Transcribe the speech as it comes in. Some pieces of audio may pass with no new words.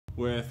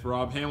with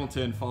Rob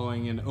Hamilton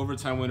following an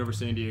overtime win over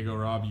San Diego.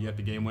 Rob, you get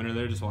the game winner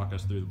there. Just walk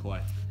us through the play.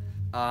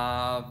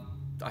 I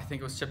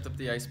think it was chipped up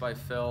the ice by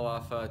Phil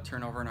off a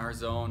turnover in our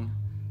zone.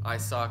 I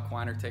saw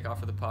Quiner take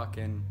off with the puck,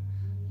 and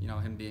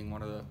him being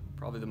one of the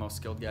probably the most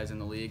skilled guys in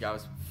the league, I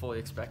was fully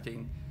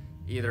expecting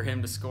either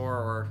him to score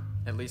or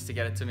at least to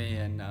get it to me,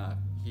 and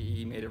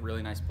he made a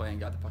really nice play and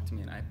got the puck to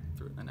me, and I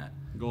threw it in the net.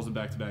 Goals in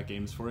back-to-back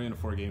games for you in a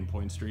 4-game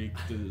point streak.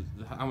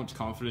 How much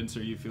confidence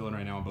are you feeling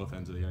right now on both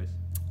ends of the ice?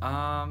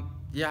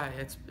 Yeah,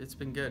 it's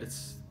been good.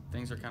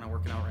 Things are kind of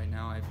working out right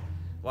now. I've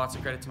lots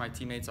of credit to my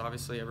teammates.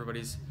 Obviously,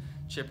 everybody's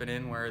chipping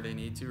in where they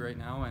need to right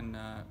now, and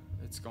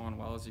it's going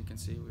well. As you can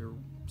see, we were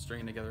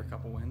stringing together a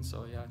couple wins,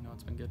 so yeah, no,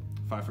 it's been good.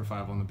 5 for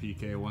 5 on the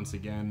PK once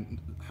again.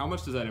 How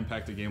much does that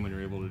impact a game when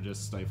you're able to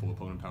just stifle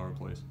opponent power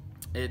plays?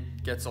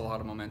 It gets a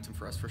lot of momentum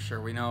for us, for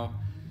sure. We know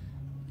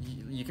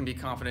you can be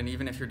confident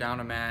even if you're down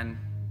a man.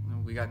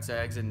 We got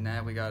Zags in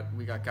net, we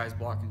got guys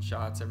blocking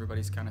shots,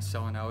 everybody's kind of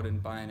selling out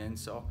and buying in,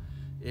 so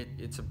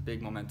it's a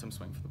big momentum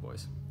swing for the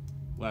boys.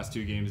 Last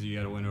 2 games, you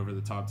got a win over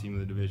the top team of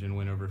the division,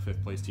 win over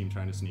 5th place team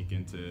trying to sneak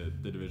into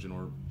the division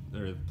or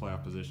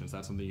playoff position. Is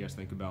that something you guys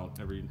think about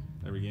every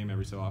game,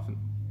 every so often?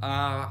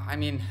 I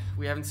mean,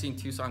 we haven't seen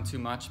Tucson too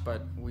much,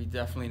 but we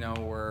definitely know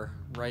we're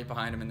right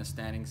behind them in the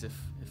standings, if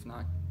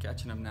not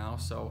catching them now.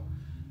 So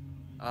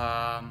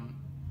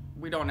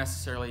we don't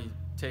necessarily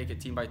take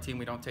it team by team.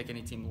 We don't take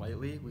any team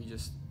lightly. We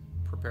just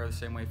prepare the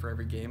same way for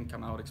every game,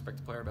 come out, expect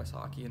to play our best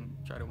hockey, and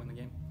try to win the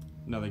game.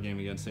 Another game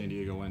against San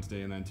Diego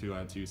Wednesday, and then 2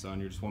 at Tucson.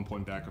 You're just 1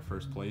 point back of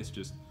first place.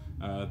 Just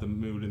the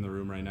mood in the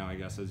room right now, I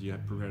guess, as you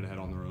prepare to head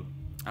on the road.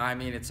 I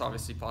mean, it's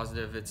obviously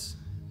positive.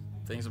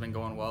 Things have been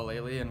going well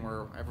lately, and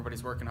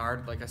everybody's working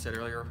hard. Like I said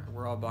earlier,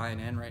 we're all buying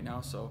in right now,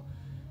 so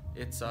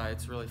it's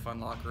really fun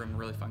locker room,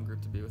 really fun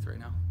group to be with right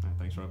now. All right,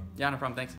 thanks, Rob. Yeah, no problem. Thanks.